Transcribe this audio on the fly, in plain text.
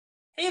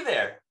Hey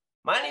there,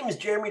 my name is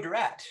Jeremy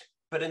Durat,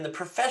 but in the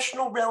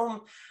professional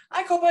realm,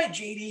 I go by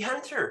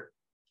JDHunter.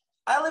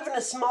 I live in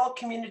a small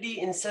community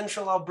in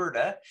central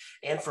Alberta,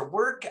 and for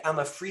work, I'm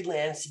a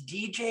freelance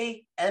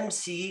DJ,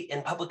 MC,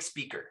 and public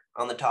speaker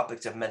on the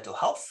topics of mental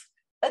health,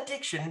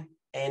 addiction,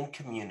 and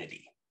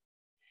community.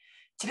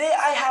 Today,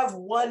 I have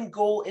one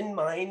goal in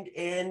mind,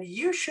 and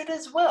you should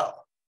as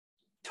well: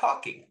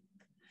 talking.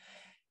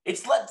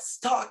 It's Let's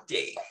Talk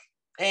Day.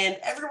 And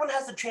everyone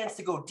has the chance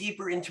to go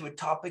deeper into a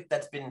topic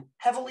that's been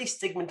heavily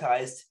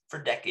stigmatized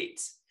for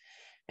decades.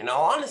 In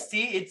all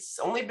honesty, it's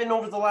only been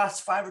over the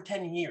last 5 or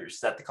 10 years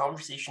that the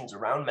conversations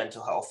around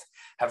mental health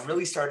have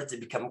really started to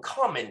become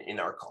common in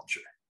our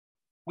culture.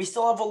 We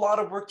still have a lot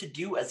of work to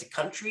do as a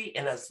country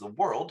and as the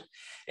world,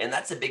 and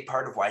that's a big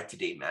part of why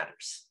today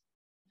matters.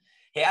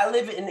 Hey, I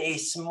live in a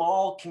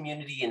small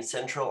community in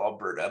central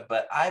Alberta,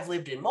 but I've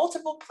lived in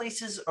multiple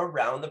places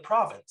around the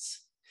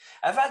province.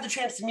 I've had the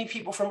chance to meet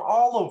people from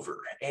all over,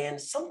 and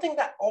something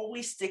that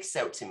always sticks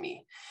out to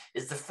me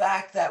is the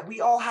fact that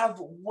we all have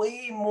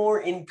way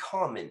more in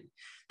common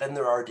than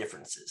there are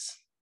differences.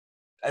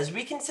 As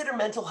we consider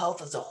mental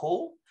health as a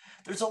whole,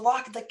 there's a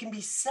lot that can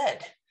be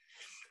said.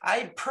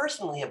 I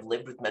personally have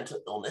lived with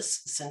mental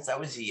illness since I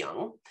was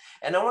young,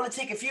 and I want to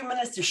take a few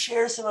minutes to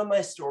share some of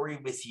my story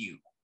with you.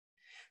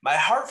 My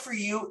heart for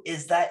you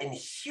is that in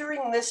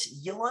hearing this,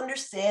 you'll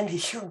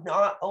understand you're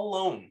not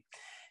alone.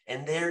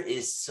 And there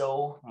is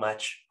so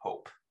much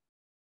hope.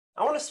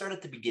 I want to start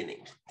at the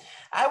beginning.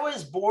 I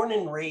was born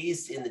and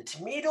raised in the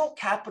tomato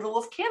capital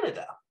of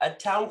Canada, a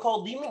town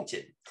called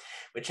Leamington,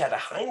 which had a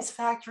Heinz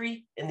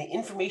factory, and the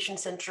information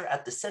center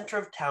at the center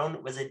of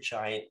town was a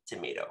giant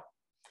tomato.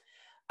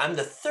 I'm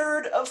the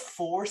third of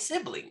 4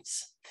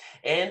 siblings,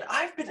 and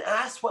I've been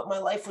asked what my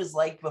life was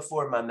like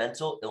before my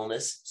mental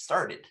illness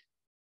started.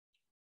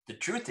 The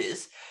truth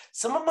is,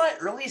 some of my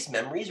earliest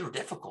memories were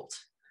difficult.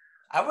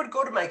 I would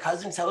go to my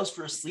cousin's house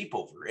for a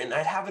sleepover, and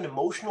I'd have an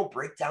emotional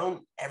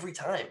breakdown every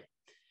time.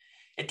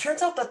 It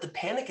turns out that the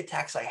panic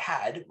attacks I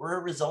had were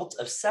a result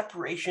of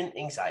separation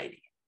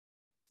anxiety.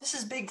 This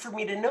is big for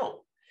me to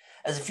know,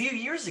 as a few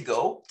years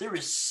ago, there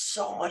was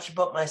so much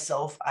about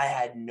myself I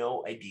had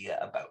no idea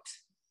about.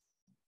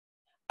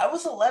 I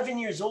was 11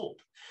 years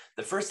old,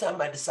 the first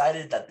time I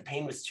decided that the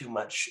pain was too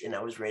much and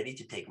I was ready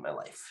to take my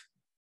life.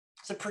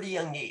 It's a pretty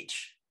young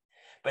age.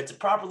 But to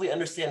properly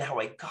understand how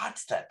I got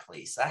to that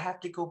place, I have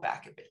to go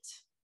back a bit.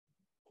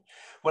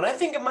 When I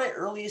think of my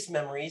earliest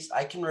memories,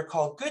 I can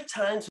recall good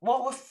times,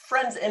 with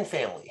friends and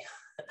family,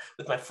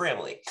 with my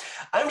family.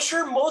 I'm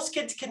sure most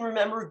kids can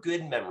remember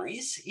good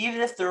memories,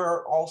 even if there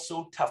are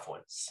also tough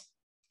ones.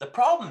 The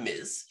problem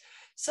is,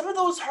 some of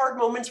those hard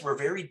moments were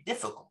very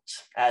difficult,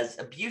 as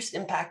abuse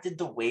impacted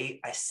the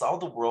way I saw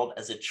the world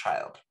as a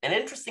child. And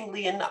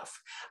interestingly enough,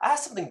 I have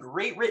something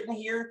great written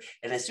here,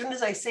 and as soon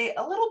as I say it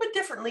a little bit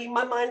differently,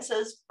 my mind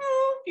says,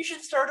 you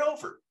should start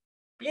over.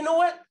 But you know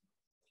what?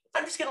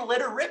 I'm just gonna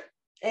let her rip,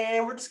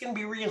 and we're just gonna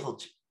be real.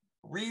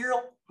 We're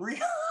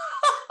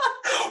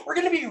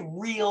gonna be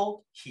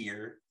real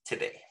here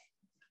today.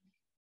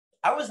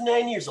 I was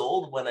 9 years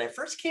old when I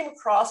first came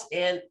across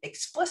an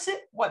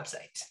explicit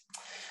website.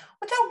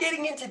 Without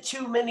getting into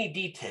too many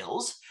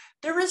details,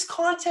 there is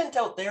content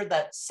out there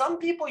that some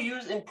people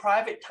use in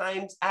private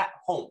times at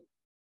home.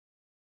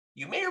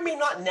 You may or may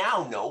not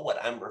now know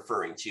what I'm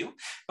referring to,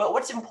 but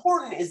what's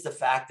important is the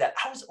fact that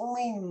I was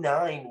only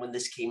 9 when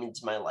this came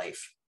into my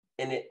life,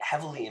 and it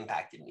heavily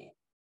impacted me.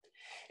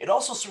 It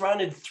also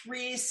surrounded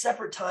 3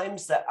 separate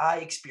times that I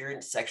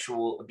experienced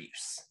sexual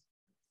abuse.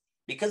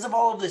 Because of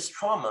all of this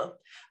trauma,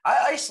 I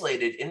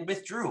isolated and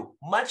withdrew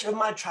much of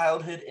my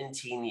childhood and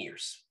teen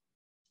years.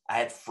 I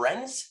had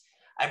friends,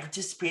 I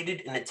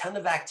participated in a ton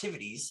of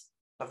activities,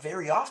 but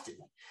very often,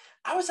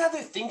 I was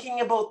either thinking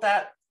about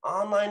that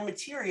online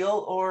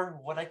material or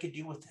what I could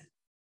do with it.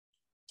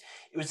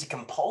 It was a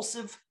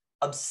compulsive,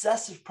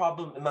 obsessive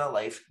problem in my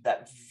life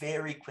that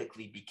very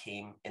quickly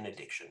became an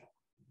addiction.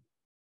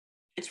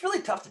 It's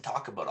really tough to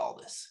talk about all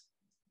this,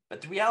 but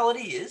the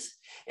reality is,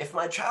 if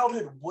my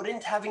childhood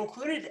wouldn't have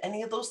included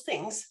any of those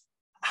things,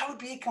 I would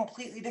be a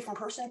completely different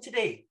person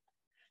today.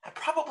 I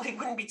probably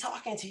wouldn't be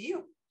talking to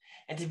you.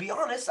 And to be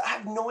honest, I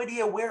have no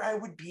idea where I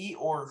would be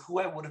or who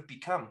I would have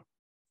become.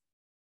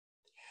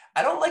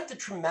 I don't like the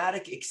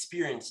traumatic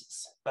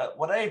experiences, but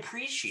what I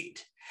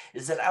appreciate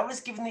is that I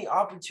was given the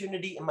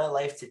opportunity in my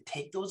life to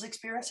take those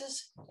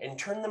experiences and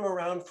turn them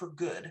around for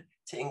good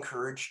to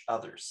encourage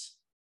others.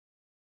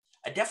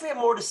 I definitely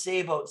have more to say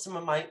about some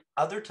of my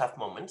other tough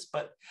moments,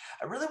 but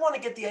I really want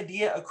to get the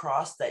idea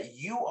across that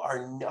you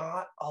are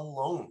not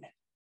alone.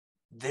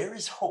 There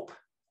is hope.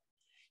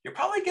 You're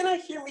probably going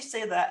to hear me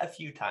say that a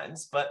few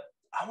times, but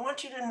I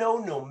want you to know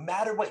no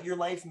matter what your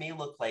life may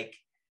look like,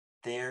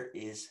 there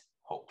is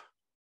hope.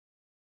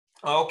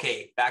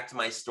 Okay, back to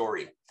my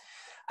story.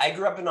 I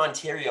grew up in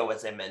Ontario,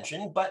 as I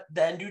mentioned, but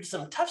then due to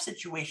some tough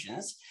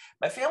situations,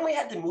 my family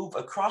had to move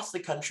across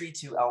the country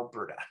to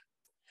Alberta.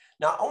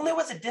 Not only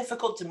was it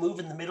difficult to move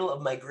in the middle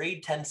of my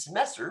grade 10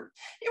 semester,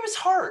 it was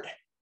hard,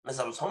 as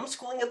I was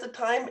homeschooling at the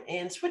time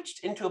and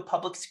switched into a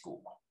public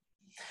school.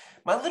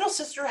 My little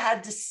sister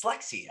had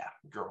dyslexia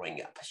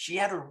growing up. She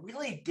had a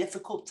really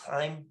difficult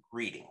time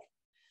reading.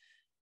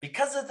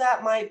 Because of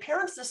that, my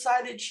parents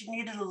decided she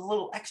needed a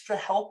little extra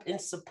help and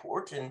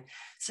support, and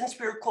since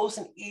we were close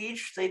in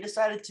age, they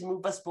decided to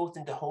move us both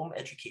into home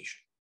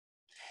education.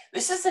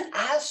 This isn't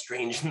as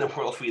strange in the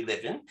world we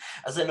live in,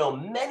 as I know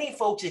many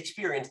folks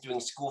experienced doing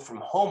school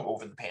from home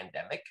over the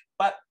pandemic,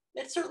 but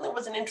it certainly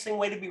was an interesting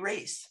way to be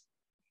raised.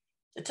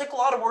 It took a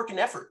lot of work and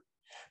effort,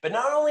 but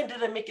not only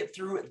did I make it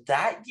through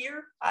that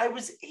year, I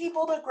was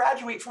able to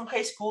graduate from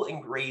high school in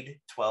grade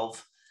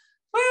 12.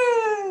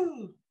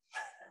 Woo!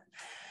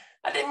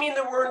 I didn't mean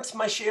there weren't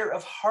my share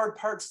of hard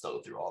parts though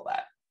through all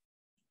that.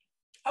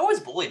 I was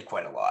bullied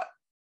quite a lot.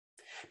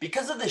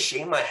 Because of the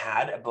shame I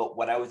had about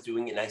what I was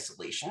doing in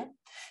isolation,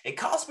 it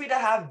caused me to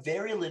have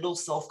very little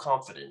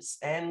self-confidence,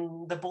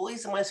 and the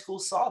bullies in my school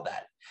saw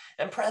that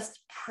and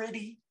pressed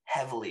pretty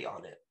heavily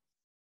on it.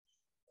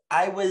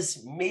 I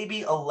was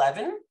maybe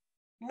 11.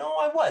 No,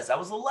 I was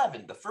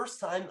 11 the first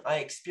time I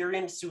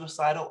experienced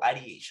suicidal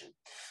ideation,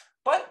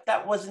 but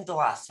that wasn't the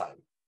last time.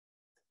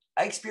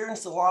 I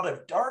experienced a lot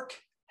of dark,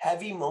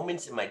 heavy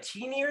moments in my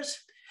teen years,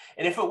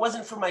 and if it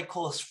wasn't for my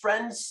close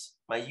friends,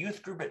 my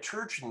youth group at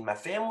church, and my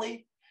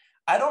family,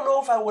 I don't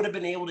know if I would have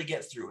been able to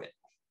get through it,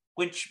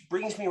 which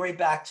brings me right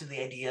back to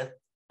the idea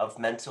of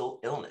mental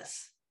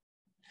illness.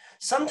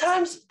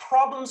 Sometimes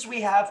problems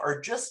we have are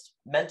just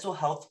mental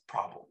health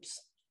problems,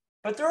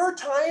 but there are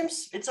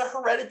times it's a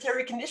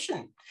hereditary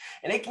condition,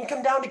 and it can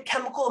come down to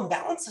chemical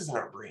imbalances in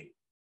our brain.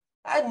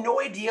 I had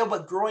no idea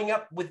what growing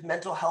up with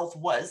mental health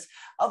was,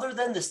 other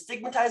than the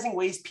stigmatizing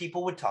ways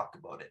people would talk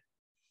about it.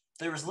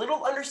 There was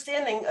little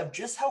understanding of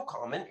just how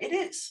common it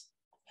is.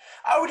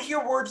 I would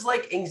hear words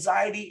like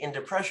anxiety and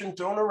depression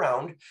thrown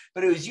around,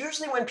 but it was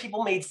usually when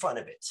people made fun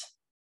of it.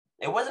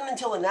 It wasn't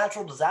until a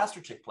natural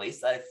disaster took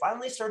place that I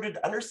finally started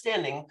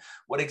understanding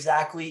what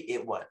exactly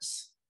it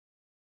was.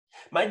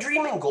 My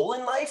dream and goal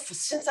in life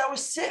since I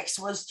was 6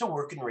 was to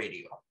work in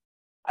radio.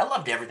 I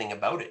loved everything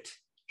about it.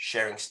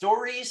 Sharing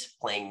stories,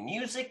 playing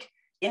music,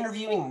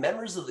 interviewing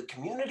members of the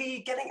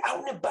community, getting out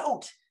and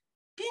about,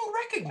 being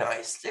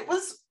recognized. It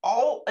was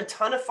all a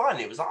ton of fun.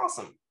 It was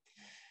awesome.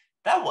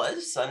 That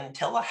was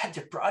until I had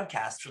to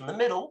broadcast from the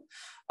middle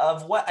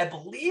of what I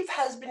believe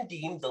has been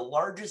deemed the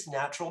largest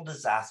natural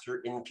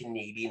disaster in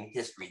Canadian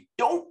history.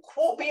 Don't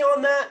quote me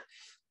on that,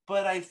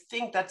 but I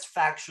think that's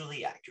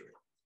factually accurate.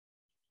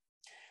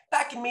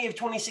 Back in May of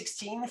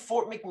 2016,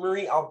 Fort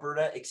McMurray,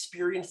 Alberta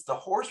experienced the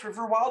Horse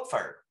River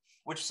wildfire,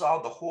 which saw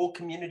the whole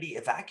community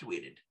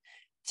evacuated.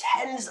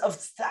 Tens of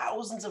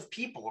thousands of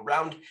people,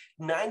 around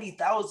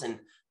 90,000,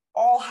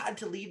 all had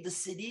to leave the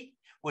city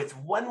with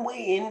one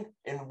way in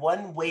and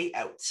one way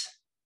out.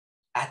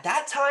 At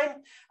that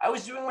time, I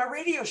was doing my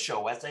radio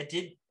show as I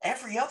did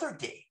every other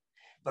day.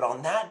 But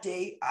on that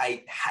day,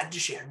 I had to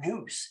share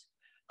news,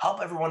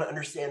 help everyone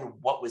understand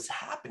what was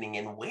happening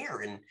and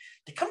where, and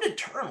to come to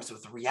terms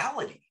with the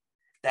reality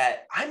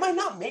that I might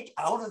not make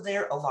out of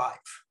there alive.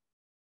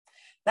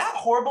 That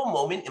horrible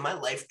moment in my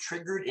life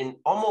triggered an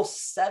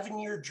almost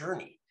 7-year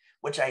journey,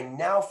 which I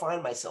now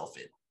find myself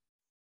in.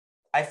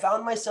 I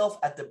found myself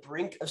at the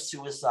brink of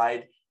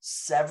suicide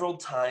several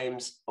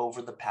times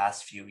over the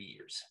past few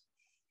years.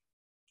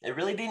 It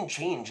really didn't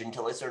change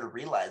until I started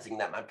realizing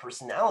that my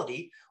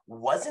personality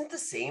wasn't the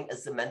same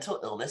as the mental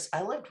illness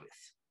I lived with.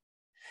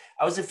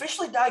 I was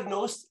officially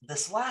diagnosed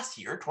this last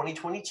year,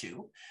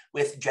 2022,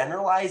 with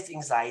generalized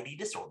anxiety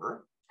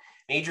disorder,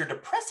 major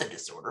depressive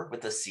disorder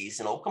with a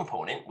seasonal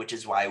component, which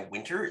is why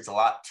winter is a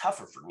lot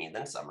tougher for me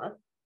than summer,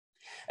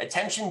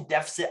 attention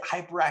deficit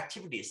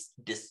hyperactivity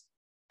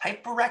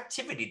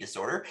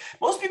disorder.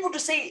 Most people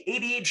just say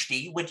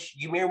ADHD, which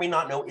you may or may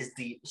not know is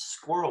the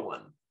squirrel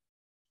one.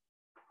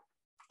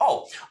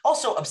 Oh,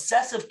 also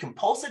obsessive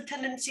compulsive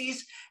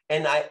tendencies,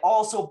 and I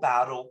also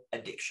battle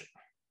addiction.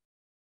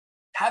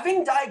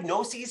 Having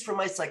diagnoses from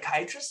my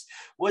psychiatrist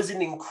was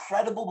an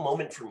incredible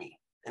moment for me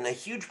and a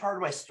huge part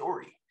of my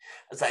story,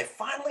 as I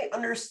finally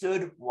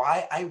understood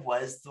why I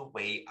was the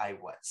way I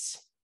was.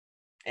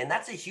 And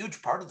that's a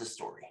huge part of the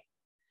story.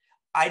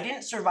 I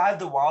didn't survive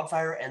the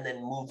wildfire and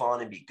then move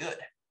on and be good.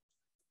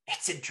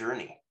 It's a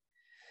journey.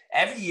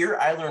 Every year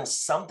I learn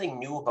something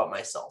new about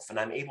myself, and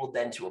I'm able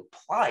then to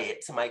apply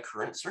it to my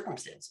current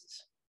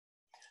circumstances.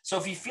 So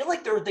if you feel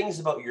like there are things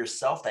about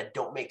yourself that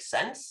don't make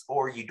sense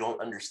or you don't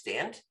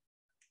understand,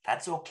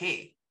 that's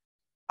okay.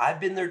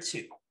 I've been there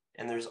too,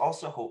 and there's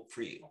also hope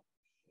for you.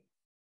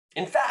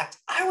 In fact,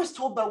 I was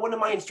told by one of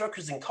my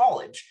instructors in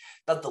college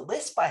that the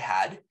lisp I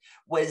had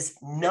was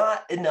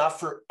not enough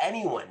for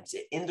anyone to,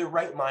 in their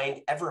right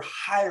mind, ever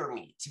hire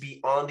me to be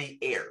on the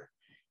air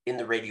in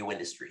the radio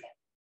industry.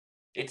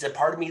 It's a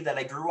part of me that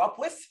I grew up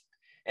with,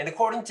 and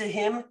according to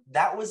him,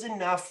 that was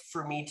enough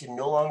for me to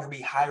no longer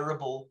be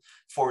hireable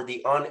for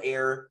the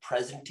on-air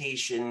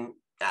presentation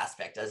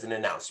aspect as an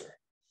announcer.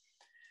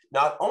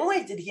 Not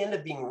only did he end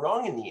up being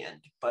wrong in the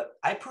end, but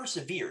I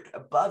persevered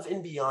above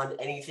and beyond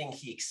anything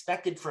he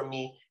expected from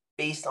me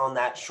based on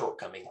that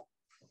shortcoming.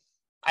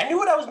 I knew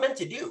what I was meant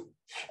to do,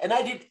 and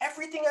I did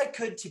everything I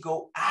could to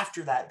go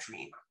after that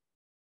dream.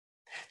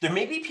 There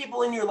may be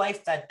people in your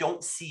life that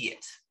don't see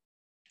it.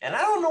 And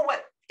I don't know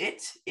what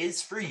it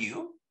is for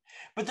you,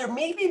 but there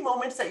may be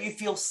moments that you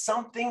feel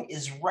something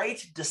is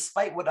right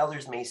despite what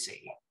others may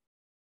say.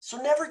 So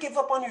never give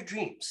up on your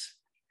dreams.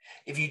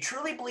 If you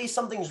truly believe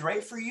something's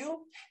right for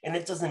you and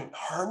it doesn't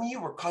harm you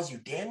or cause you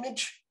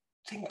damage,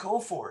 then go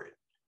for it.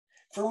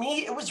 For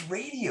me, it was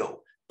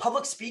radio,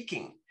 public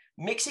speaking,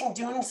 mixing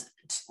tunes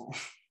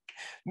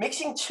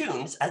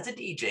as a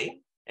DJ,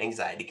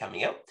 anxiety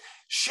coming out,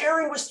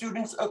 sharing with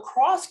students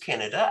across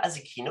Canada as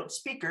a keynote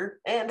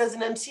speaker and as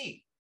an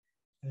MC.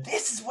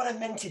 This is what I'm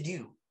meant to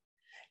do.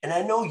 And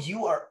I know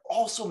you are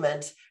also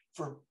meant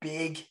for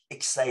big,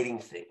 exciting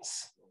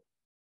things.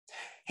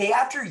 Hey,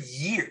 after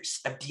years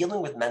of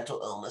dealing with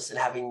mental illness and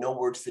having no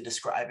words to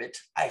describe it,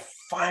 I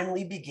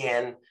finally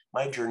began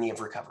my journey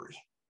of recovery.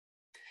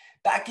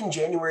 Back in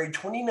January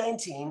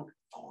 2019,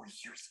 4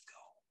 years ago,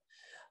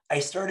 I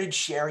started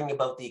sharing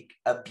about the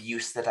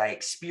abuse that I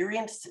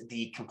experienced,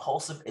 the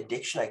compulsive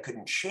addiction I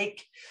couldn't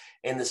shake,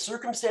 and the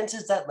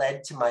circumstances that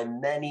led to my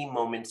many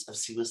moments of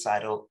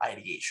suicidal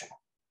ideation.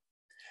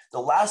 The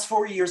last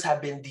 4 years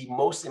have been the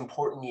most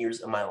important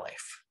years of my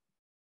life.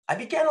 I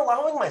began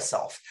allowing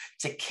myself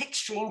to kick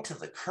shame to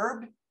the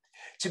curb,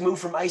 to move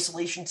from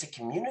isolation to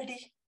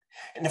community,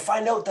 and to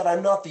find out that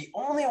I'm not the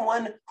only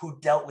one who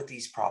dealt with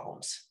these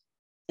problems.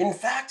 In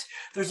fact,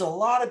 there's a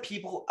lot of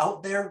people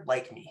out there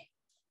like me,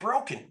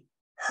 broken,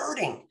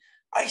 hurting,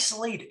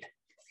 isolated,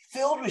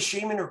 filled with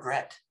shame and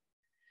regret.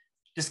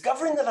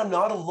 Discovering that I'm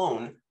not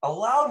alone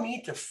allowed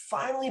me to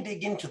finally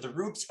dig into the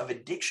roots of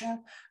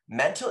addiction,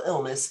 mental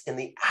illness, and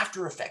the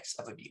after effects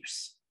of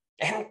abuse.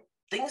 And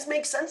things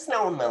make sense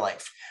now in my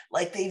life,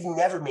 like they've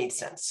never made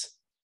sense.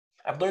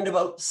 I've learned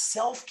about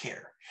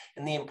self-care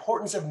and the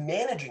importance of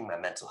managing my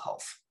mental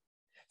health,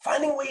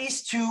 finding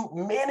ways to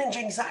manage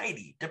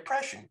anxiety,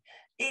 depression,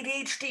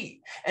 ADHD,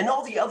 and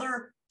all the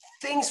other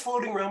things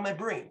floating around my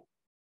brain.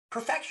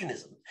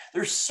 Perfectionism.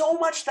 There's so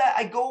much that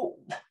I go,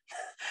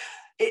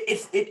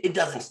 it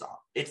doesn't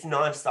stop. It's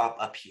nonstop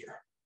up here.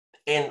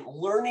 And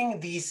learning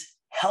these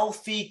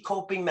healthy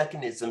coping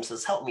mechanisms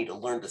has helped me to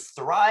learn to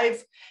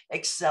thrive,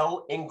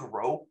 excel, and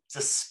grow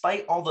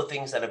despite all the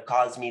things that have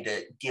caused me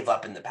to give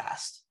up in the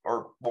past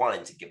or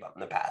wanted to give up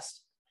in the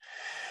past.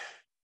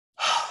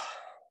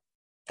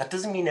 That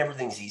doesn't mean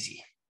everything's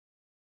easy.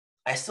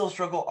 I still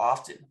struggle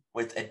often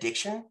with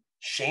addiction,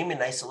 shame,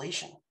 and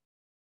isolation.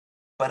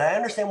 But I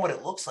understand what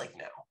it looks like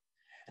now.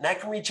 And I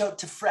can reach out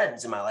to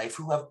friends in my life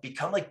who have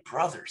become like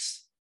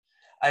brothers.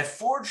 I've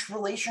forged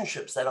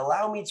relationships that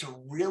allow me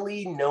to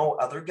really know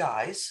other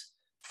guys,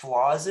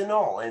 flaws and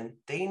all, and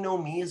they know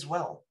me as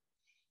well.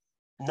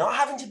 Not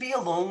having to be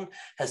alone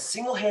has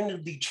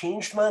single-handedly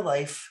changed my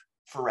life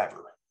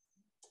forever.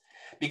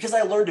 Because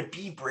I learned to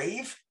be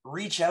brave,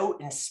 reach out,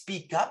 and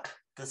speak up,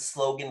 the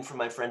slogan from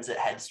my friends at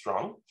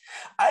HEADSTRONG,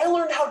 I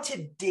learned how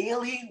to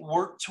daily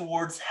work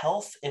towards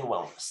health and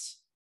wellness.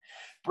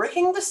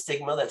 Breaking the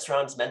stigma that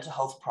surrounds mental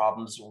health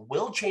problems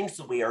will change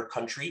the way our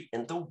country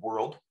and the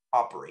world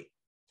operate.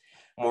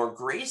 More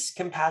grace,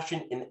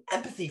 compassion, and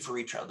empathy for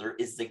each other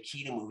is the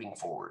key to moving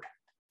forward.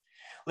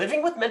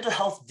 Living with mental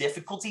health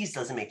difficulties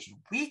doesn't make you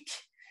weak.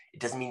 It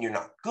doesn't mean you're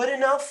not good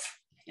enough.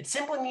 It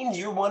simply means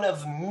you're one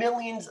of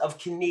millions of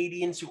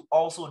Canadians who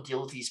also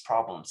deal with these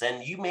problems,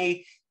 and you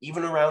may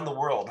even around the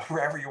world,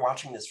 wherever you're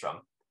watching this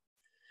from.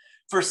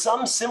 For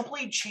some,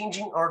 simply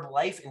changing our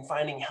life and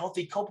finding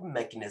healthy coping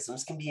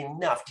mechanisms can be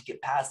enough to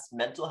get past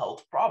mental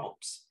health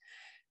problems.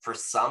 For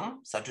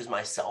some, such as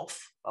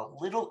myself, a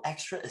little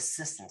extra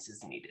assistance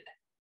is needed.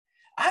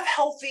 I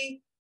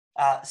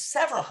have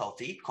several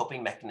healthy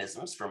coping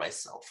mechanisms for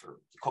myself, or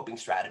coping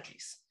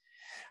strategies.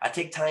 I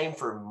take time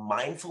for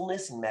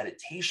mindfulness and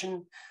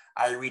meditation.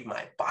 I read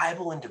my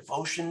Bible and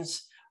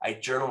devotions. I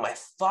journal my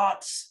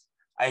thoughts.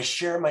 I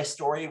share my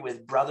story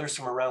with brothers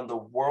from around the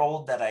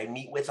world that I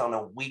meet with on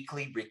a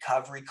weekly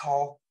recovery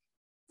call.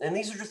 And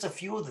these are just a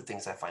few of the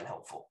things I find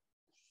helpful.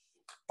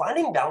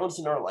 Finding balance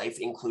in our life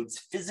includes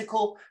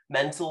physical,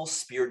 mental,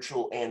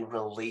 spiritual, and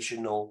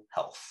relational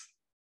health.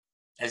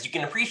 As you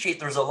can appreciate,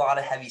 there's a lot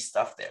of heavy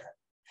stuff there.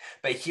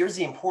 But here's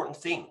the important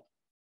thing.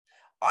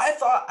 I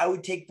thought I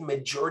would take the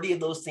majority of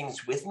those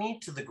things with me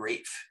to the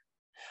grave.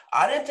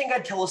 I didn't think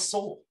I'd tell a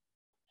soul.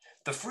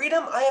 The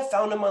freedom I have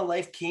found in my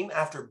life came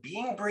after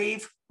being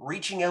brave,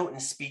 reaching out,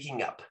 and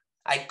speaking up.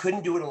 I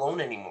couldn't do it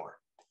alone anymore.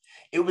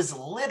 It was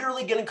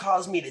literally going to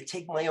cause me to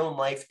take my own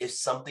life if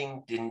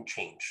something didn't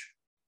change.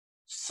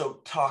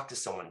 So talk to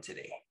someone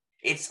today.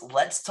 It's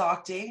Let's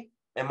Talk Day,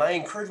 and my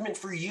encouragement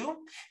for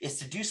you is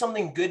to do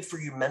something good for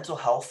your mental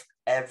health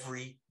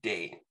every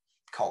day.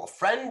 Call a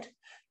friend,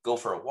 go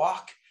for a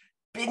walk,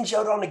 binge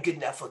out on a good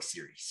Netflix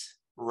series,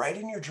 write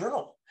in your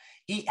journal,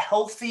 eat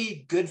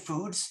healthy, good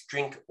foods,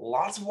 drink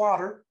lots of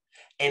water,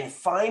 and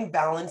find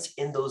balance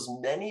in those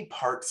many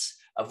parts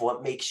of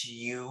what makes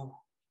you,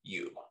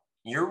 you.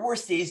 Your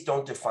worst days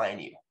don't define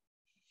you.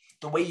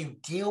 The way you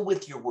deal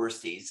with your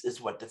worst days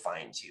is what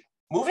defines you.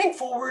 Moving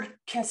forward,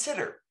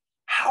 consider,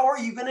 how are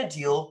you going to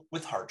deal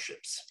with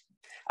hardships?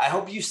 I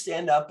hope you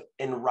stand up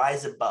and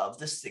rise above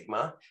the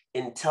stigma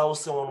and tell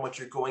someone what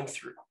you're going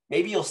through.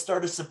 Maybe you'll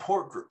start a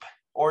support group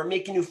or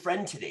make a new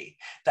friend today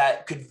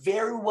that could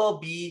very well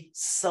be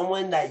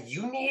someone that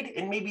you need,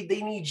 and maybe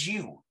they need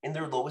you in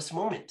their lowest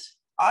moment.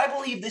 I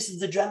believe this is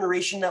the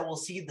generation that will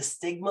see the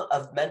stigma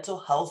of mental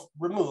health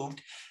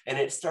removed, and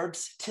it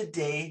starts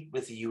today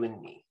with you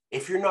and me.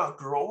 If you're not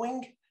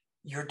growing,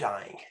 you're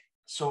dying.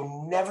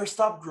 So never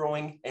stop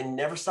growing and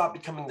never stop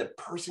becoming the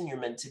person you're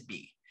meant to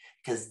be,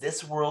 because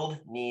this world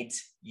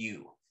needs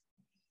you.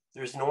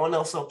 There's no one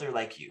else out there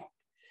like you.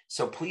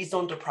 So please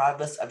don't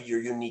deprive us of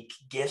your unique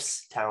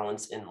gifts,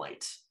 talents, and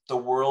light. The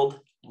world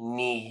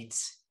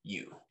needs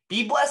you.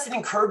 Be blessed and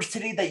encouraged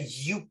today that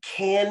you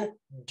can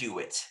do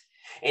it.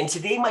 And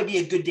today might be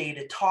a good day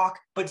to talk,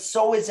 but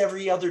so is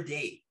every other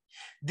day.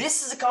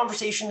 This is a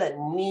conversation that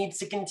needs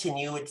to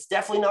continue. It's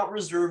definitely not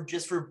reserved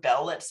just for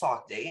Bell at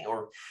Sock Day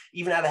or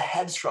even at a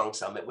HEADSTRONG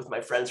summit with my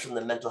friends from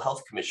the Mental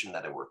Health Commission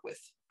that I work with.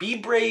 Be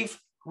brave,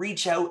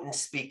 reach out and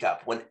speak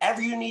up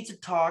whenever you need to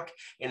talk,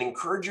 and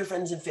encourage your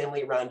friends and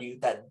family around you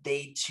that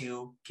they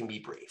too can be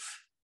brave.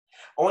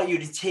 I want you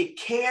to take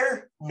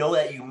care, know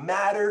that you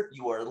matter,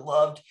 you are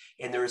loved,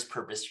 and there is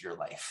purpose to your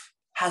life.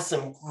 Have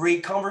some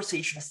great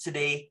conversations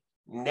today.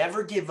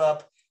 Never give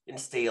up and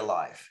stay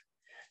alive.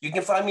 You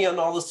can find me on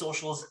all the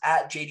socials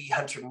at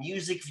JDHunter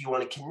Music if you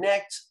want to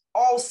connect.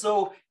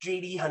 Also,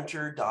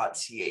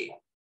 JDHunter.ca.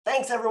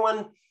 Thanks,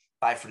 everyone.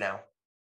 Bye for now.